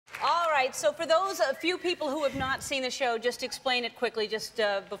right, so for those few people who have not seen the show, just explain it quickly, just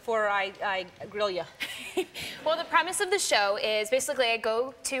before I grill you. Well, the premise of the show is basically I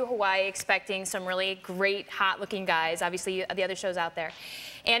go to Hawaii expecting some really great, hot-looking guys, obviously the other shows out there.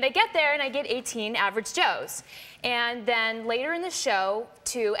 And I get there and I get 18 average Joes. And then later in the show,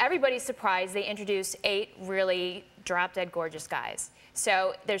 to everybody's surprise, they introduce 8 really drop-dead gorgeous guys.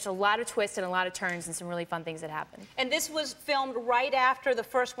 So there's a lot of twists and a lot of turns and some really fun things that happen. And this was filmed right after the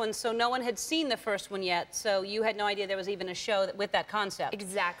first one, so no one had seen the first one yet, so you had no idea there was even a show with that concept.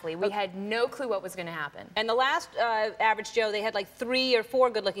 Exactly. We had no clue what was going to happen. And the last Average Joe, they had like 3 or 4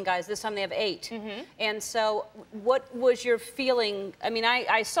 good-looking guys. This time they have 8. Mm-hmm. And so what was your feeling? I mean,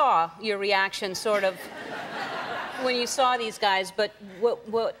 I saw your reaction sort of when you saw these guys, but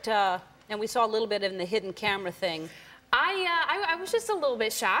and we saw a little bit in the hidden camera thing. I was just a little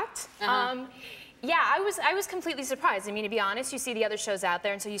bit shocked. Uh-huh. Yeah, I was completely surprised. I mean, to be honest, you see the other shows out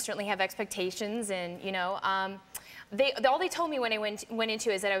there, and so you certainly have expectations, and you know, all they told me when I went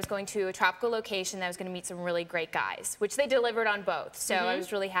into is that I was going to a tropical location, that I was going to meet some really great guys, which they delivered on both. So I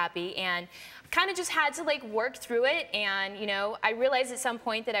was really happy, and kind of just had to like work through it. And you know, I realized at some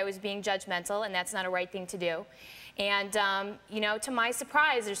point that I was being judgmental, and that's not a right thing to do. And you know, to my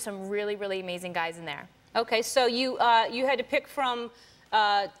surprise, there's some really, really amazing guys in there. Okay, so you had to pick from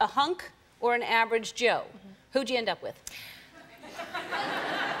a hunk or an average Joe. Who'd you end up with?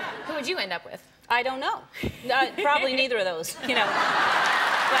 Who would you end up with? I don't know. Probably neither of those, you know.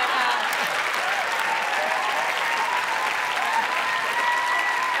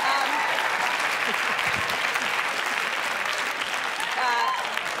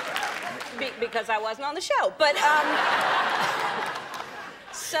 But, because I wasn't on the show. But,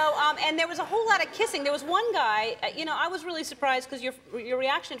 so, and there was a whole lot of kissing. There was one guy, you know, I was really surprised because your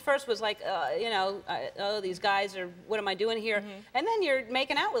reaction at first was like, you know, oh, these guys are, what am I doing here? And then you're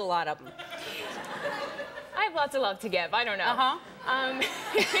making out with a lot of them. I have lots of love to give. I don't know.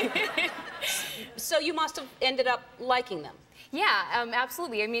 So you must have ended up liking them. Yeah,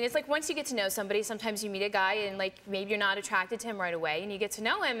 absolutely. I mean, it's like once you get to know somebody, sometimes you meet a guy and like maybe you're not attracted to him right away, and you get to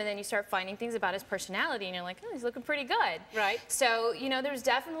know him, and then you start finding things about his personality, and you're like, oh, he's looking pretty good. Right. So, you know, there's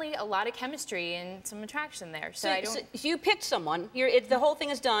definitely a lot of chemistry and some attraction there. So I don't... So you picked someone. The whole thing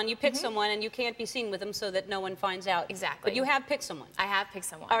is done. You picked someone, and you can't be seen with them so that no one finds out. Exactly. But you have picked someone. I have picked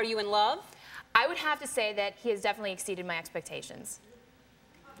someone. Are you in love? I would have to say that he has definitely exceeded my expectations.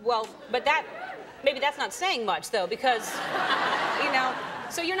 Well, but maybe that's not saying much, though, because, you know,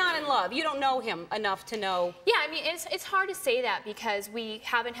 so you're not in love. You don't know him enough to know. Yeah, I mean, it's hard to say that because we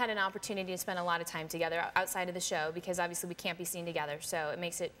haven't had an opportunity to spend a lot of time together outside of the show, because obviously we can't be seen together, so it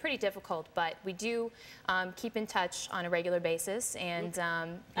makes it pretty difficult. But we do keep in touch on a regular basis, and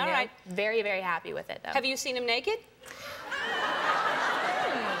you know, very, very happy with it, though. Have you seen him naked?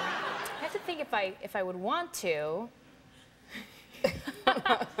 I have to think if I would want to.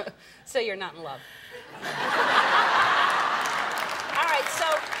 So you're not in love. All right, so,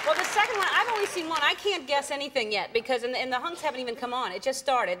 well, the second one, I've only seen one. I can't guess anything yet because, and the hunks haven't even come on. It just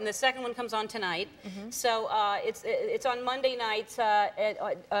started, and the second one comes on tonight. So it's on Monday nights on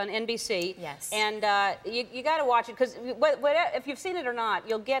NBC. Yes. And you got to watch it because if you've seen it or not,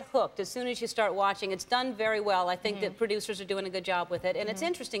 you'll get hooked as soon as you start watching. It's done very well. I think that producers are doing a good job with it, and it's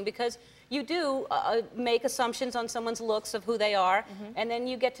interesting because you do make assumptions on someone's looks of who they are, and then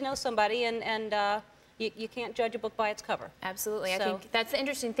you get to know somebody, and you can't judge a book by its cover. Absolutely. So, I think that's the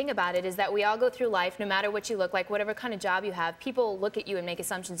interesting thing about it is that we all go through life, no matter what you look like, whatever kind of job you have, people look at you and make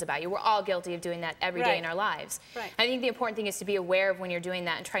assumptions about you. We're all guilty of doing that every day in our lives. Right. I think the important thing is to be aware of when you're doing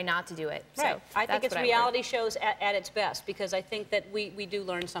that and try not to do it. Right. So I think it's reality shows at its best because I think that we do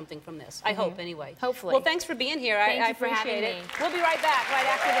learn something from this. I hope, anyway. Hopefully. Well, thanks for being here. I appreciate it. We'll be right back right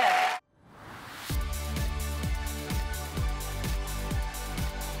after this.